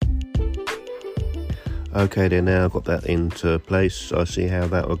Okay, then now I've got that into place. I see how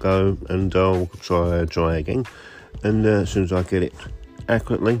that will go, and I'll try again. And as soon as I get it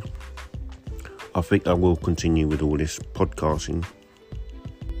accurately, I think I will continue with all this podcasting